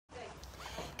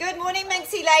Good morning,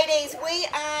 Minxie Ladies. We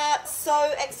are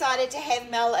so excited to have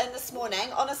Mel in this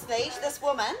morning. Honestly, this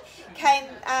woman came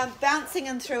bouncing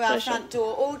in through our front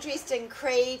door, all dressed in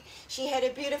Creed. She had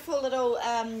a beautiful little,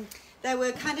 they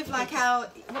were kind of like our...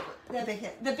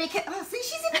 The Beckett. Oh, see,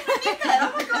 she's in the Beckett.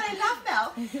 Oh my God, I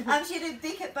love Mel. She had her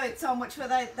Beckett boots on, which were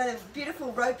the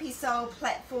beautiful ropey sole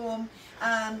platform,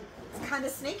 kind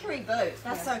of sneakery boots.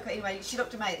 That's so cool. Anyway, she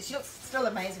looked amazing. She looks still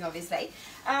amazing, obviously.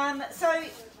 So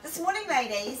this morning,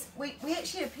 ladies, we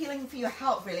actually are appealing for your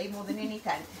help, really, more than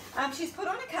anything. She's put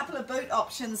on a couple of boot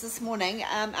options this morning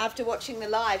after watching the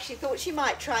live. She thought she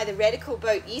might try the Radical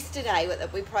boot yesterday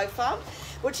that we profiled,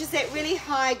 which is that really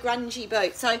high, grungy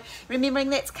boot. So remembering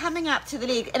that's coming up to the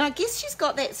leg. And I guess she's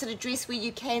got that sort of dress where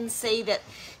you can see that,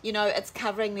 you know, it's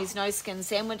covering, there's no skin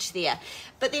sandwich there.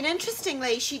 But then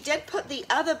interestingly, she did put the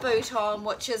other boot on,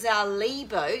 which is our Lee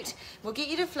boot. We'll get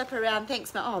you to flip around.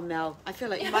 Thanks, Mel. Oh, Mel, I feel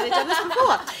like you might have done this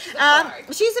before.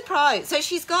 She's a pro. So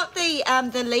she's got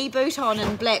the Lee boot on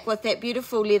in black with that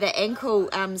beautiful leather ankle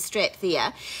strap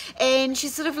there. And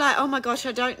she's sort of like, oh my gosh,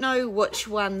 I don't know which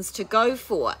ones to go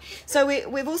for. So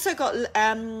we've also got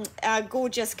our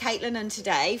gorgeous Caitlin in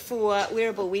today for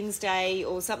Wearable Wednesday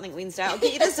or something Wednesday. I'll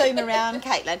get you to zoom around,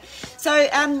 Caitlin. So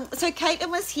Caitlin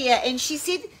was here and she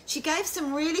said she gave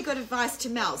some really good advice to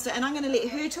Mel. So, and I'm going to let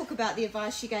her talk about the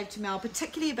advice she gave to Mel,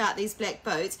 particularly about these black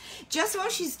boots. Just while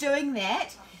she's doing that,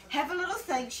 have a little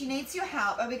think. She needs your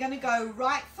help. Are we going to go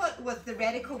right foot with the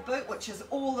Radical boot, which is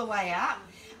all the way up?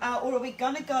 Or are we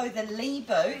going to go the Lee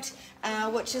boot,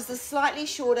 which is the slightly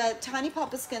shorter, tiny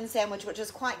popper skin sandwich, which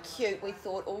is quite cute, we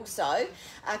thought also,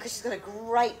 because she's got a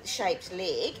great shaped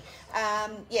leg.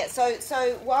 Yeah,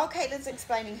 so while Caitlin's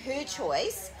explaining her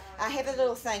choice, have a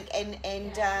little think and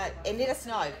let us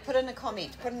know. Put in a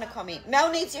comment.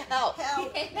 Mel needs your help.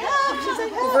 Help.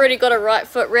 We've already got a right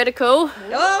foot Radical.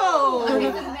 Oh!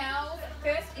 Okay, so Mel's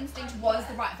first instinct was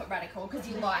the right foot Radical because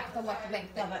you like the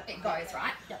length that it goes,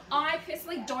 right? Yep. I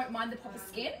personally don't mind the popper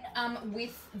skin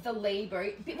with the Lee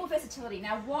boot. A bit more versatility.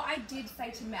 Now, what I did say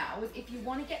to Mel was if you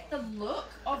want to get the look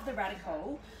of the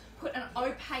Radical, put an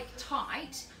opaque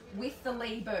tight with the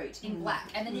Lee boot in black,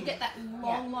 and then you get that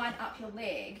long line up your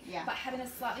leg, but having a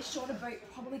slightly shorter boot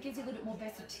probably gives you a little bit more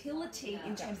versatility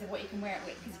in terms of what you can wear it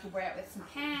with, because you can wear it with some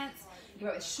pants, you can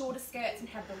wear it with shorter skirts and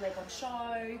have the leg on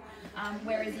show,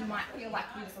 whereas you might feel like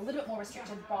you're just a little bit more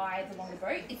restricted by the longer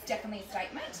boot. It's definitely a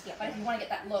statement, but if you want to get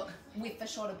that look with the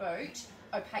shorter boot,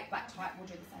 opaque black tight will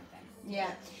do the same thing.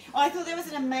 Yeah, I thought that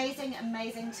was an amazing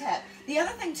tip. The other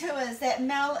thing too is that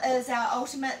Mel is our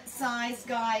ultimate size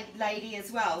guide lady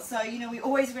as well. So, you know, we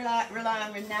always rely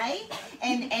on Renee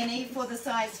and Annie for the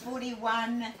size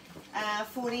 41,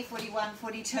 40, 41,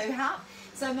 42 help.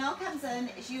 So Mel comes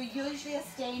in, you're usually a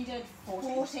standard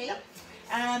 40.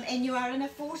 And you are in a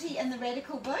 40 in the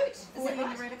Radical boot. Is that right?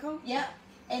 In the Radical? Yeah.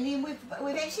 And then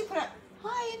we've actually put up.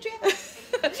 Hi,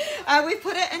 Andrea. We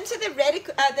put it into the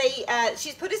Radical.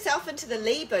 She's put herself into the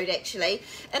Lee boot actually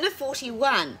in a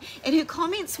 41, and her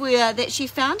comments were that she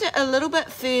found it a little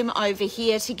bit firm over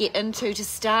here to get into to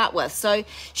start with. So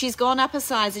she's gone up a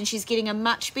size and she's getting a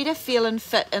much better feel and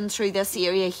fit in through this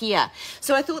area here.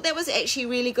 So I thought that was actually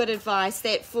really good advice.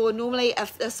 That for normally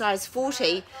a size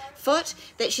 40 foot,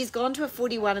 that she's gone to a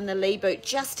 41 in the Lee boot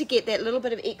just to get that little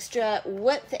bit of extra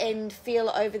width and feel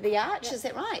over the arch. Yep. Is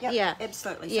that right? Yep. Yeah.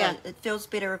 Absolutely. Yeah. So it feels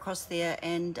better across there,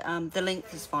 and the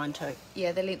length is fine too.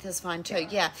 Yeah, the length is fine too.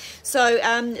 Yeah. So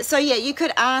yeah, you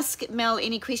could ask Mel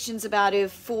any questions about her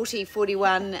 40,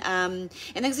 41, and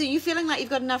things. Are you feeling like you've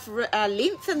got enough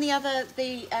length in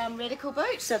the Radical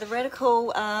boot? So the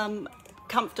Radical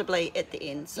comfortably at the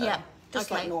end. So. Yeah. Just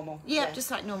like normal. Yeah,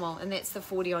 just like normal. And that's the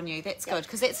 40 on you. That's good,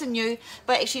 because that's a new,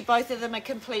 but actually both of them are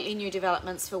completely new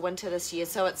developments for winter this year.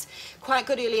 So it's quite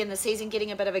good early in the season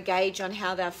getting a bit of a gauge on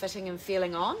how they're fitting and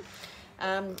feeling on.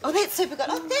 Oh, that's super good.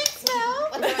 Oh, thanks,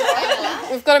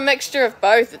 Mel. We've got a mixture of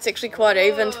both. It's actually quite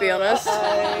even, to be honest.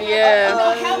 Yeah.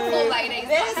 Not helpful, ladies.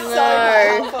 That is so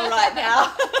helpful right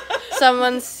now.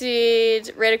 Someone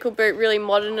said Radical boot really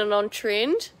modern and on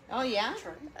trend. Oh, yeah?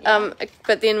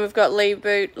 But then we've got Lee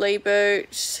boot,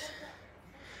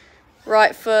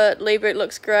 right foot, Lee boot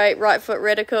looks great, right foot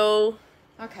Radical.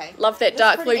 Okay. Love that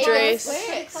dark blue dress.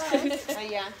 Oh,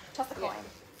 yeah. Toss the coin.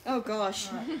 Oh, gosh.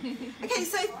 Okay,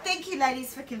 so thank you,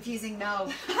 ladies, for confusing Mel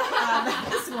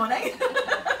this morning.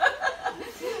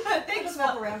 Thanks,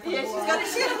 walk around. Yeah,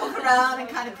 she's going to walk around and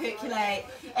kind of percolate.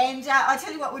 And I'll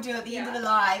tell you what we'll do at the end of the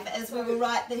live is we will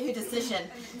write her decision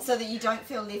so that you don't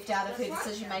feel left out of her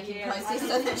decision-making process,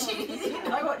 so that you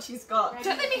know what she's got.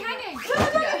 Don't let me hanging.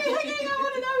 Don't let me hanging. I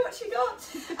want to know what she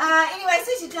got. Anyway,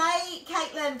 so today,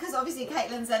 Caitlin, because obviously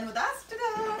Caitlin's in with us,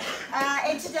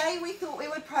 and today we thought we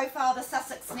would profile the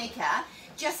Sussex sneaker,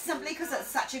 just simply because it's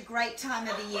such a great time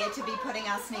of the year to be putting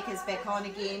our sneakers back on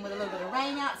again with a little bit of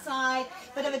rain outside,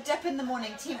 bit of a dip in the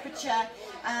morning temperature,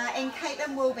 and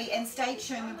Caitlin will be, and stay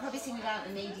tuned, we'll probably send it out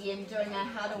in an EDM doing a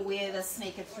how to wear this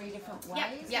sneaker 3 different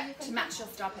ways. Yep, to match your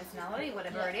style personality,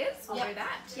 whatever it is, we'll do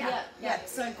that. Yep,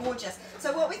 so gorgeous.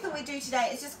 So what we thought we'd do today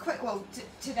is just quick, well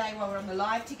today while we're on the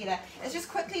live together, is just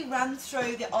quickly run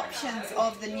through the options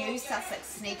of the new Sussex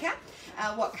sneaker,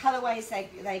 what colourways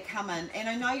they come in, and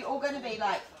I know you're all going to be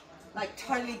like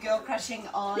totally girl crushing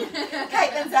on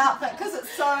Caitlin's outfit because it's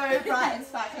so bright and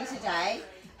sparkly today.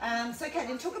 So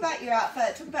Caitlin, talk about your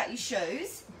outfit, talk about your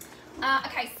shoes.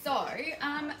 Okay, so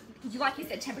like you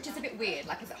said, temperature's a bit weird.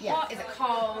 Like, is it hot? Is it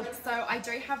cold? So I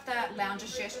do have the lounger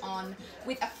shirt on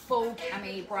with a full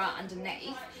cami bra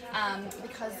underneath,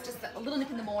 because just a little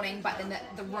nip in the morning, but then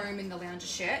the room in the lounger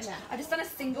shirt. I've just done a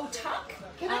single tuck.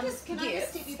 Can I just step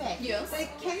you back? Yes. So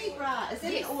cami bra, is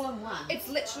that an all-in-one? It's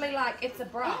literally like, it's a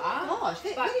bra. Oh my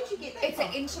gosh, where did you get that It's from?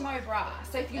 an Intimo bra.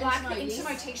 So if you like the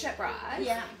Intimo t-shirt bras,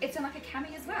 it's in like a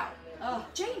cami as well. Oh,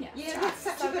 genius. Yeah, that's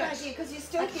such a good idea because you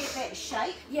still get that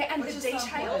shape. Yeah, and the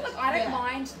detail, like I don't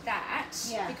mind that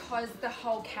Yeah. because the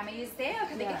whole cami is there.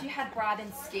 Like, I think if you had bra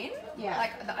then skin,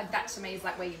 like that to me is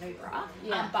like where you need bra.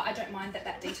 But I don't mind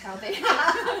that detail there.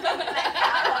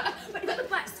 But you've got the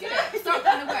black skirt, so it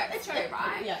kind of works too,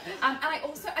 right? Yeah. And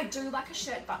I do like a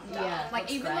shirt buttoned up. Like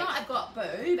even though I've got boob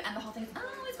and the whole thing is, oh,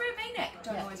 always wear a V-neck.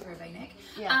 Don't always wear a V-neck.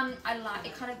 I like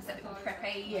it, kind of that little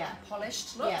preppy,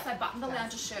 polished look. So I button the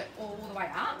lounger shirt all the way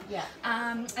up.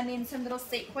 And then some little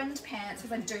sequined pants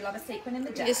because I do love a sequin in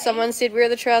the day. Yes, someone said where are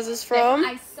the trousers from?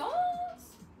 ASOS,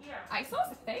 I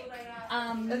think.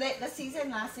 The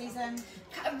season, last season?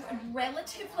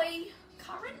 Relatively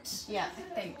current. I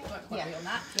think. Don't quote me on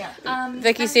that.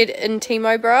 Vicky said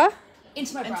Intimo bra.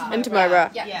 Intimo bra. Intimo bra.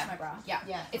 Yeah, Intimo bra.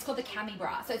 Yeah. It's called the cami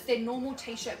bra. So it's their normal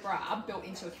t-shirt bra built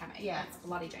into a cami. Yeah. It's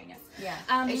bloody genius. Yeah.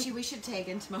 Actually, we should tag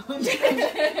Intimo.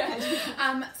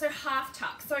 So half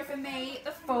tuck. So for me,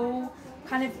 the full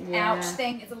kind of ouch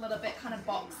thing is a little bit kind of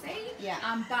boxy.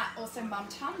 But also mum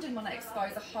tum didn't want to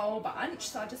expose a whole bunch.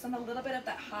 So I've just done a little bit of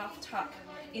that half tuck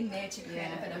in there to create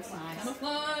a bit of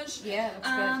camouflage. That's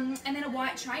good. And then a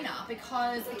white trainer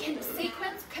because again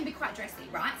sequins can be quite dressy,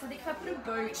 right? So I think if I put a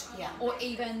boot or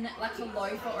even like a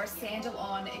loafer or a sandal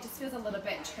on, it just feels a little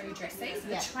bit too dressy. So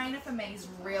the trainer for me is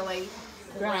really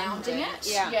grounding it.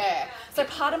 Yeah. So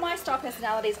part of my style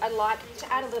personality is I like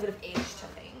to add a little bit of edge to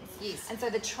things. Yes. And so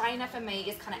the trainer for me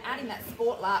is kind of adding that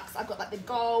sport luxe. I've got like the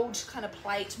gold kind of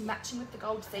plate matching with the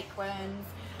gold sequins.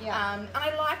 And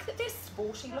I like that they're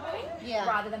sporty looking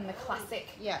rather than the classic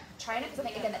trainer because I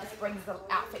think again that just brings the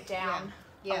outfit down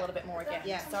a little bit more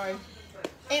again. So.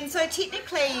 And so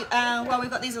technically, while we've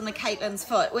got these on the Caitlin's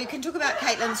foot, we can talk about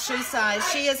Caitlin's shoe size.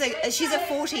 She's a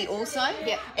 40 also,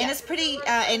 and it's pretty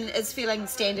and it's feeling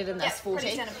standard in this 40.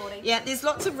 Pretty standard 40. Yeah, there's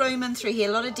lots of room in through here,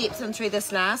 a lot of depth in through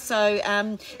this last. So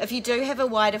if you do have a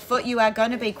wider foot, you are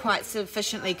going to be quite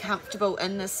sufficiently comfortable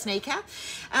in this sneaker.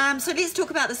 So let's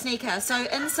talk about the sneaker. So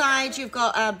inside you've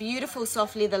got a beautiful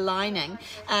soft leather lining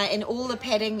and all the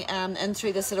padding in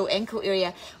through this little ankle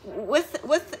area.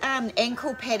 With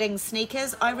ankle padding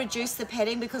sneakers, I reduce the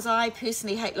padding because I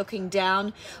personally hate looking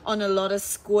down on a lot of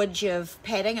squidge of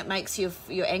padding. It makes your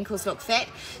ankles look fat.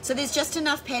 So there's just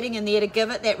enough padding in there to give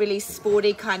it that really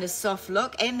sporty kind of soft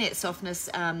look and that softness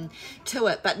to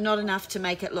it, but not enough to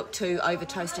make it look too over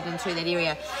toasted in through that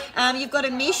area. You've got a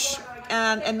mesh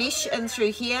in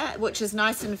through here, which is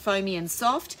nice and foamy and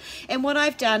soft. And what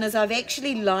I've done is I've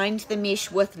actually lined the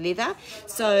mesh with leather,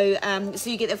 so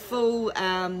you get the full,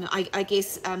 I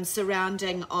guess,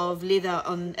 surrounding of leather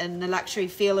and the luxury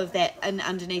feel of that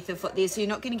underneath the foot there. So you're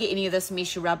not going to get any of this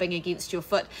mesh rubbing against your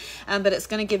foot, but it's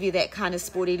going to give you that kind of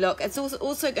sporty look. It's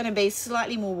also going to be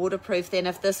slightly more waterproof than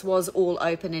if this was all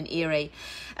open and airy.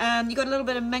 You've got a little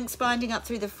bit of minx binding up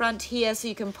through the front here, so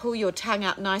you can pull your tongue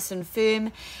up nice and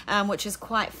firm, which which is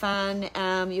quite fun.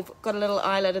 You've got a little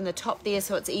eyelet in the top there,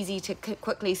 so it's easy to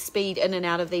quickly speed in and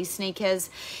out of these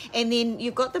sneakers. And then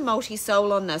you've got the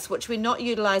multi-sole on this, which we're not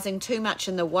utilising too much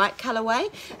in the white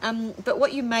colourway. But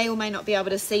what you may or may not be able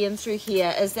to see in through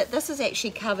here is that this is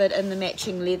actually covered in the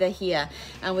matching leather here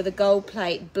with a gold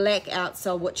plate, black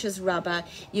outsole, which is rubber.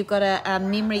 You've got a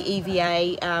memory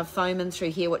EVA foam in through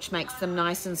here, which makes them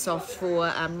nice and soft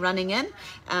for running in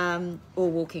or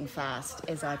walking fast,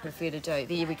 as I prefer to do.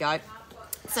 There we go.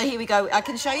 So here we go. I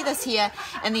can show you this here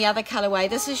in the other colourway.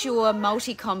 This is your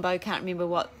multi-combo. Can't remember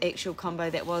what actual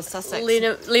combo that was. Sussex.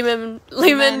 Lemon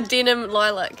denim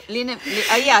lilac. Oh yeah,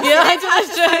 Yeah, that's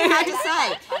hard to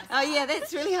say. Oh yeah,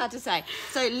 that's really hard to say.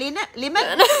 So lemon.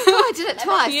 Oh, I did it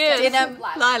twice. Yes. Denim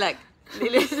lilac.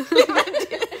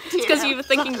 It's because you were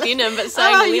thinking denim but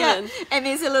saying lemon. Yeah. And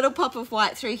there's a little pop of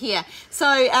white through here.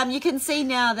 So you can see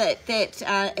now that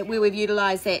where we've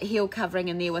utilised that heel covering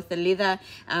in there with the leather,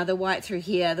 the white through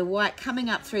here, the white coming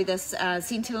up through this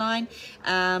centre line,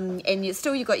 and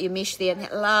you've got your mesh there, and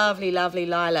that lovely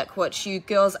lilac, which you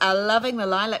girls are loving the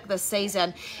lilac this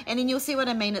season. And then you'll see what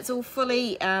I mean. It's all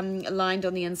fully lined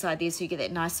on the inside there, so you get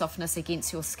that nice softness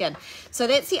against your skin. So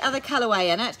that's the other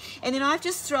colourway in it. And then I've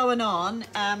just thrown on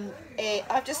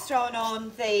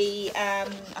the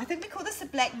I think we call this a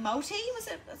black multi. Was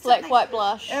it Black white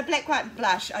blush. Black white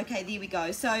blush. Okay, there we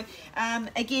go. So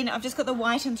again, I've just got the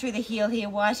white in through the heel here,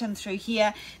 white in through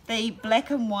here, the black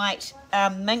and white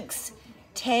minx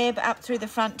tab up through the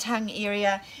front tongue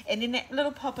area, and then that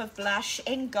little pop of blush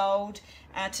and gold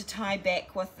to tie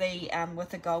back with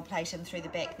the gold plate in through the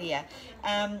back there.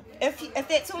 If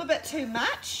that's all a bit too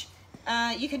much,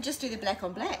 you can just do the black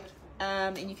on black.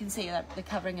 And you can see the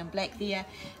covering in black there,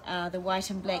 the white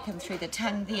and black and through the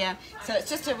tongue there. So it's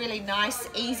just a really nice,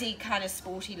 easy, kind of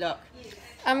sporty look.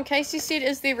 Casey said,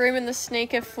 is there room in the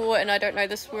sneaker for, and I don't know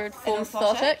this word,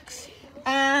 orthotics?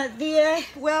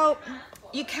 Well,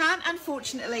 you can't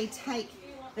unfortunately take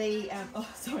the oh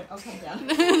sorry, I'll come down.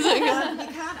 You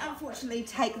can't unfortunately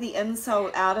take the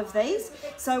insole out of these.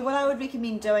 So what I would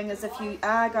recommend doing is, if you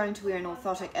are going to wear an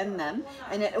orthotic in them,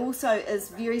 and it also is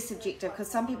very subjective because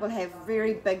some people have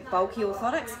very big bulky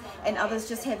orthotics and others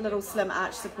just have little slim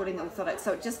arch supporting orthotics,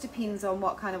 so it just depends on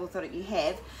what kind of orthotic you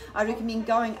have. I recommend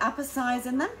going up a size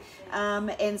in them,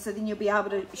 and so then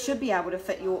should be able to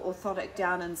fit your orthotic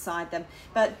down inside them.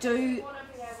 But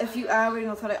if you are wearing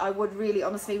orthotic, I would really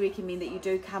honestly recommend that you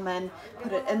do come in,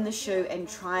 put it in the shoe and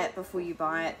try it before you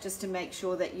buy it, just to make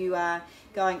sure that you are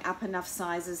going up enough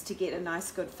sizes to get a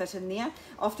nice good fit in there.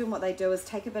 Often what they do is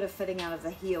take a bit of fitting out of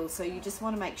the heel, so you just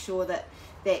want to make sure that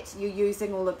you're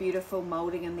using all the beautiful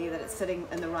moulding in there, that it's sitting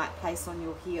in the right place on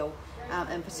your heel,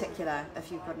 in particular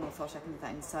if you've got an orthotic and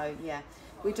things. So yeah,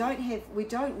 we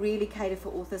don't really cater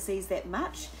for orthoses that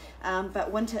much,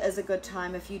 but winter is a good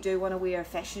time if you do want to wear a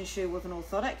fashion shoe with an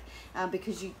orthotic,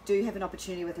 because you do have an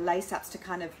opportunity with lace ups to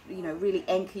kind of, you know, really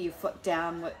anchor your foot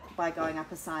down by going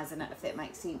up a size in it, if that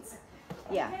makes sense.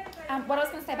 Yeah. What I was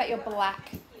going to say about your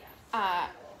black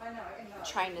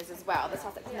trainers as well, the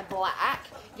Sussex in the black.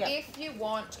 Yeah. If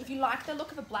you like the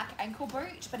look of a black ankle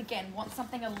boot, but again want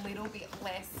something a little bit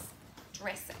less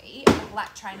dressy, a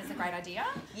black trainer is a great idea.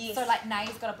 Yes. So like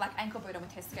Nay's got a black ankle boot on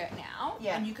with her skirt now,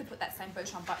 yeah, and you could put that same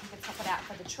boot on, but you could swap it out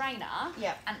for the trainer,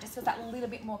 yeah, and it just feels that little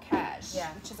bit more cash,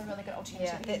 yeah, which is a really good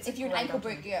alternative. Yeah, if you're an ankle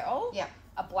boot girl, yeah,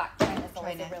 a black trainer is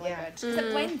always really good, because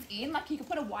it blends in. Like you could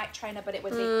put a white trainer, but it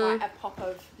would be quite a pop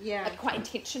of, like, quite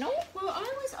intentional. Well,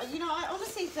 I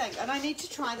honestly think, and I need to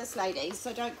try this, ladies,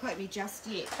 so don't quote me just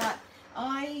yet, but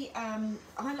I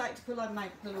like to put on my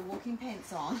little walking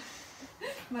pants on,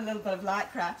 my little bit of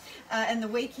lycra in the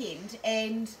weekend,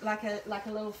 and like a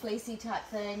little fleecy type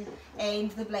thing,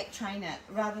 and the black trainer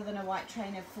rather than a white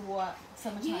trainer for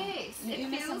summertime. Yes, it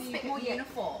feels a bit more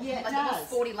uniform. Yeah, it like does. a more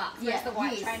sporty look. Whereas the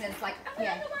white trainer's like, totally.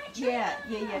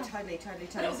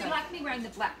 So you like me wearing the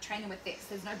black trainer with this.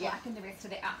 There's no black in the rest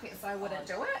of the outfit, so I wouldn't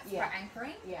do it for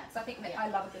anchoring. Yeah. So I think that I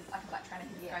love a good black trainer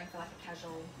because it's going for like a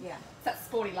casual. Yeah. It's that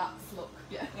sporty luxe look.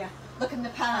 Yeah. Yeah. Looking the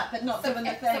part, but not doing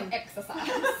the thing. Some exercise.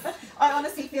 I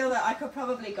honestly feel that I could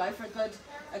probably go for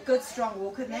a good strong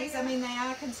walk in these. I mean, they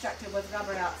are constructed with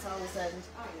rubber outsoles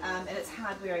and it's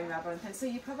hard wearing rubber and things, so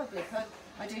you probably could.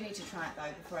 I do need to try it though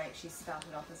before I actually start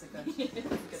it off as a good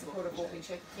supportive walking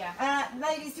shoe. Yeah.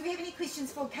 Ladies, do we have any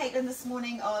questions for Caitlin this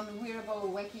morning on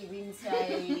wearable Wacky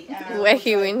Wednesday?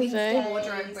 Wacky Wednesday.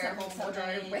 Wardrobe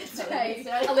Wednesday.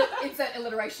 Insert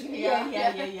alliteration here.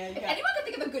 Yeah. Anyone can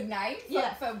think of a good name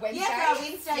for Wednesday? Yeah, for our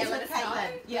Wednesdays with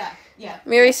Caitlin. Yeah.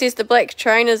 Mary says the black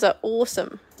trainers are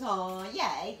awesome. Oh,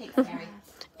 yay. Thanks, Mary.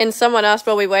 And someone asked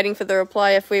while we're waiting for the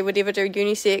reply if we would ever do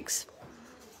unisex.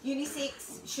 Unisex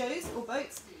shoes or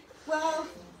boots? Well,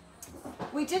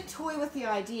 we did toy with the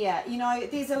idea. You know,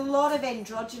 there's a lot of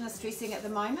androgynous dressing at the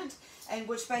moment, and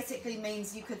which basically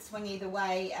means you could swing either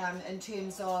way in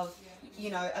terms of, you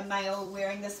know, a male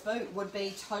wearing this boot would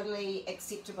be totally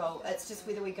acceptable. It's just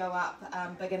whether we go up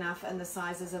big enough in the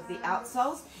sizes of the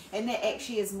outsoles, and that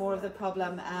actually is more of the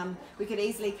problem. We could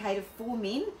easily cater for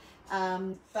men,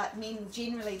 but men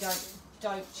generally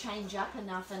don't change up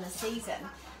enough in a season.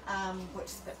 Which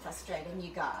is a bit frustrating, you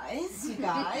guys.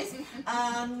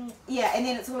 Yeah, and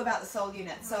then it's all about the sole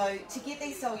unit. So to get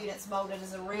these sole units molded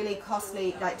is a really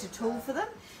costly, like to tool for them,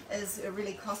 is a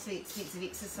really costly, expensive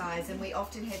exercise. And we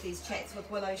often have these chats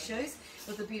with Willow shoes,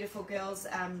 with the beautiful girls,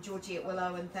 Georgie at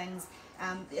Willow and things.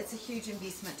 It's a huge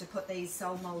investment to put these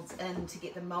sole molds in to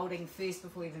get the molding first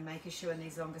before you even make a shoe in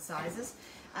these longer sizes.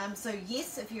 So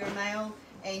yes, if you're a male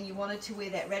and you wanted to wear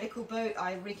that radical boot,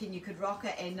 I reckon you could rock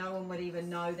it and no one would even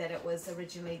know that it was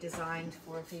originally designed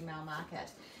for a female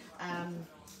market.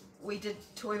 We did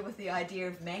toy with the idea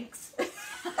of Manx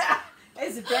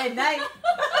as a brand name,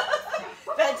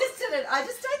 but I just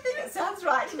don't think it sounds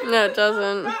right. No, it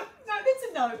doesn't. No, that's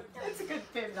a no. That's a good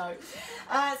firm no.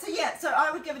 So yeah, so I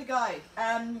would give it a go.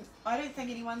 I don't think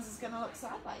anyone's is going to look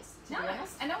sideways, to be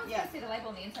honest. And no one's going to see the label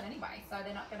on the inside anyway, so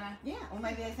they're not going to... Yeah, or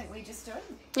maybe they think we just do it.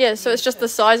 Yeah, so it's just the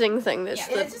sizing thing. That's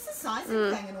Yeah, it's just a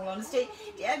sizing thing, in all honesty.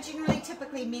 Yeah, generally,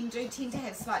 typically, men do tend to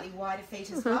have slightly wider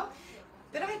feet as well.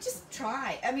 But I just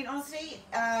try. I mean, honestly,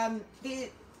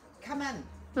 come in,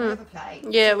 have a play.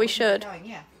 Yeah, we should.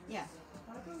 Yeah.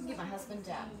 Get my husband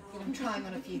down. Get him trying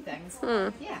on a few things.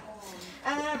 Yeah.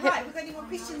 Right, we've got any more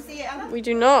questions there, Ella? We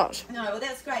do not. No, well,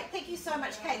 that's great. Thank you so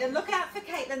much, Caitlin. Look out for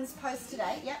Caitlin's post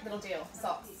today. Yeah. Little deal.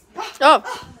 Socks. Oh.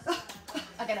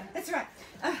 I get him. That's right.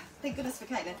 Thank goodness for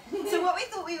Caitlin. So what we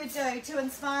thought we would do to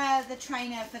inspire the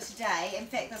trainer for today, in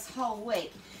fact this whole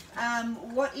week,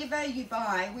 whatever you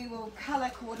buy, we will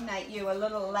colour coordinate you a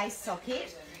little lace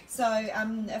socket. So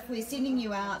if we're sending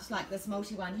you out like this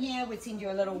multi one here, we'd send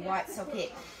you a little white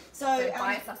socket. So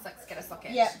buy a Sussex, get a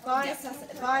socket. Yeah, buy a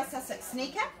Sussex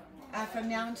sneaker from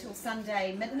now until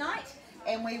Sunday midnight,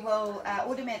 and we will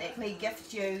automatically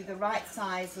gift you the right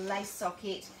size lace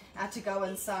socket to go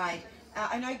inside.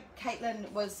 I know Caitlin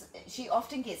she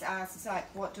often gets asked, it's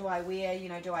like, what do I wear? You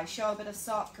know, do I show a bit of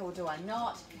sock or do I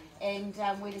not? And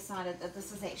we decided that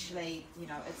this is actually, you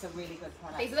know, it's a really good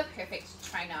product. These are the perfect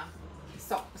trainer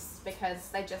socks because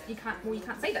they just you can't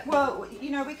see them. Well,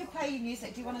 you know, we could play you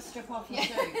music. Do you want to strip off your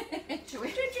shoe?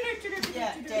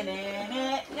 Yeah.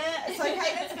 So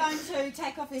Caitlin's going to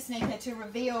take off her sneaker to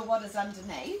reveal what is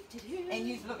underneath. And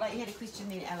you look like you had a question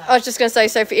there, Ella. I was just going to say,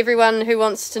 so for everyone who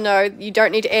wants to know, you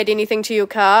don't need to add anything to your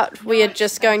cart. We are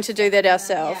just going to do that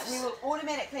ourselves. Yeah, we will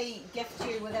automatically gift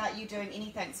you without you doing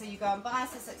anything. So you go and buy a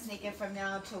Sussex sneaker from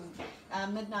now till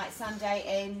midnight Sunday,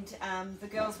 and the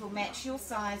girls will match your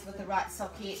size with the right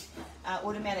socket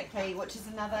automatically, which is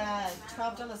another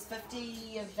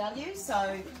 $12.50 of value.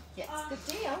 So yeah, it's a good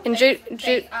deal. And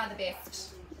These are the best.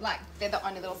 Like, they're the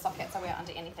only little sockets I wear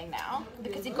under anything now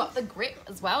because you've got the grip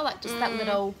as well, like just that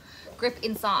little grip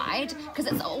inside, because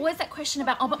it's always that question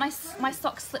about, oh, but my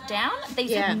socks slip down.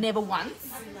 These have never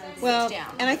once slipped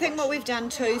down. And I think what we've done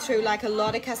too through like a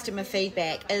lot of customer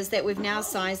feedback is that we've now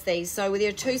sized these. So there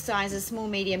are two sizes, small,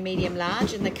 medium,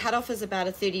 large, and the cutoff is about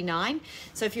a 39.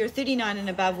 So if you're a 39 and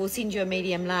above, we'll send you a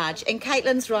medium large. And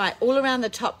Caitlin's right, all around the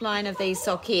top line of these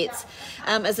sockets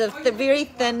is a very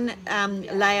thin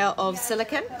layer of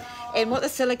silicone. And what the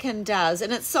silicone does,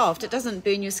 and it's soft, it doesn't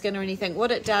burn your skin or anything, what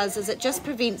it does is it just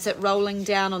prevents it rolling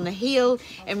down on the heel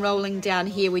and rolling down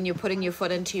here when you're putting your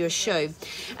foot into your shoe.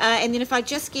 And then if I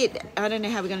just get, I don't know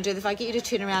how we're going to do this, if I get you to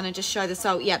turn around and just show the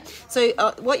sole, yeah. So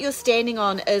what you're standing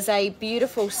on is a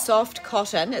beautiful soft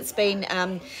cotton. It's been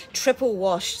triple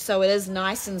washed, so it is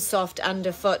nice and soft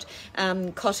underfoot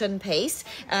cotton piece.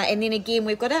 And then again,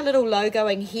 we've got our little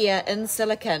logoing here in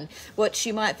silicone, which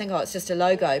you might think, oh, it's just a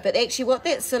logo. But actually what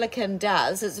that silicone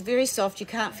does, it's very soft, you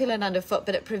can't feel it underfoot,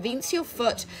 but it prevents your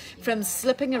foot from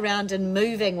slipping around and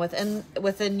moving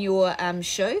within your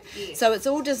shoe. So it's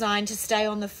all designed to stay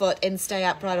on the foot and stay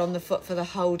upright on the foot for the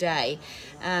whole day.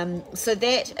 So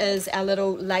that is our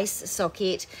little lace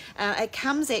socket. It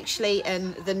comes actually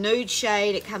in the nude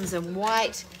shade, it comes in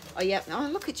white. Oh yeah, oh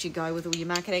look at you go with all your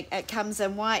marketing. It comes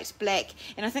in white, black,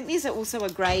 and I think there's also a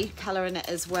grey colour in it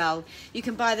as well. You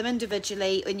can buy them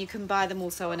individually and you can buy them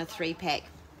also in a 3-pack.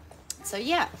 So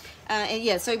yeah,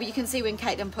 so you can see when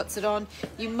Caitlin puts it on,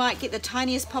 you might get the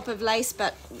tiniest pop of lace,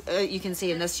 but you can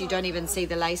see in this you don't even see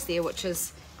the lace there, which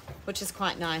is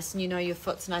quite nice, and you know your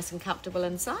foot's nice and comfortable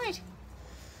inside.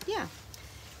 Yeah,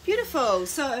 beautiful.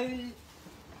 So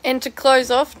And to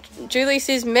close off, Julie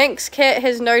says Minx cat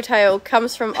has no tail,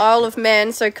 comes from Isle of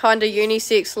Man, so kinda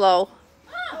unisex lol.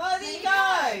 Oh, there you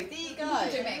go. There you go. We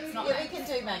can do Minx, not yeah, Minx. we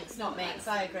can do Minx, not Minx.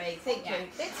 I agree. Thank you.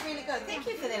 That's really good. Thank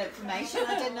you for that information.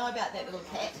 I didn't know about that little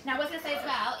cat. Now, I was going to say as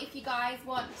well, if you guys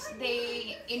want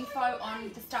the info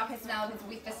on the star personalities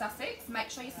with the Sussex, make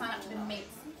sure you sign up to the Minx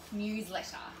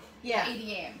newsletter. Yeah. The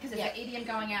EDM, because there's an EDM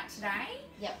going out today.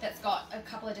 Yep. That's got a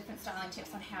couple of different styling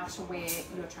tips on how to wear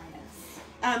your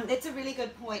trainers. That's a really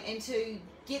good point. And to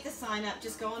get the sign up,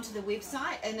 just go onto the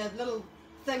website and a little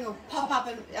thing will pop up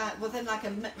within like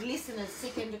less than a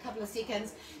second, a couple of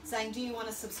seconds, saying, do you want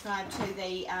to subscribe to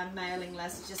the mailing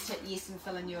list? Just hit yes and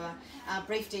fill in your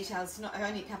brief details. Not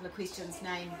only a couple of questions,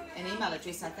 name and email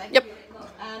address, I think. Yep.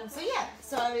 So yeah,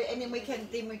 and then we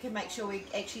can make sure we're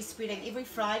actually spreading every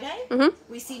Friday.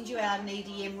 We send you out an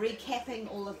EDM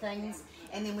recapping all the things,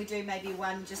 and then we do maybe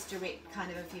one just direct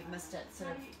kind of if you've missed it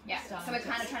sort of. Yeah, style so we're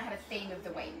kind of tips. trying to have a theme of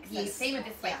the week. So Yes. the theme of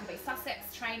this week Yeah. will be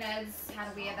Sussex, trainers, how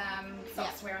to wear them,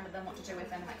 socks to wear under them, what to do with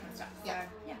them, that kind of stuff. So,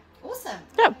 yeah. Awesome.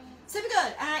 Yeah. Super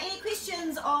good. Any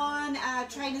questions on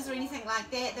trainers or anything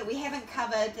like that we haven't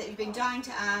covered that you've been dying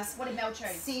to ask? What did Mel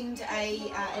choose? Send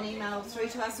an email through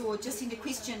to us, or just send a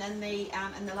question in the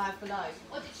live below.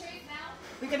 What did you choose, Mel?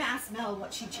 We're going to ask Mel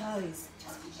what she chose.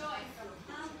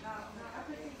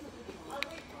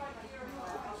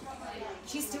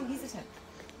 She's still hesitant.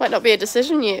 Might not be a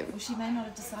decision yet. Well, she may not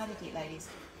have decided yet, ladies.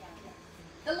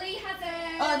 The Lee has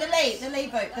it. Oh,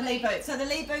 the Lee boot. So the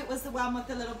Lee boot was the one with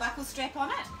the little buckle strap on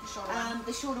it.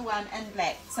 The shorter one in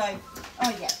black. So,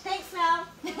 oh yeah. Thanks, Mel.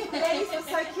 Ladies are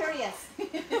so curious.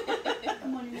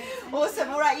 Awesome.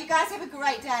 All right, you guys have a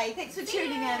great day. Thanks for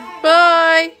tuning in.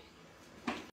 Bye.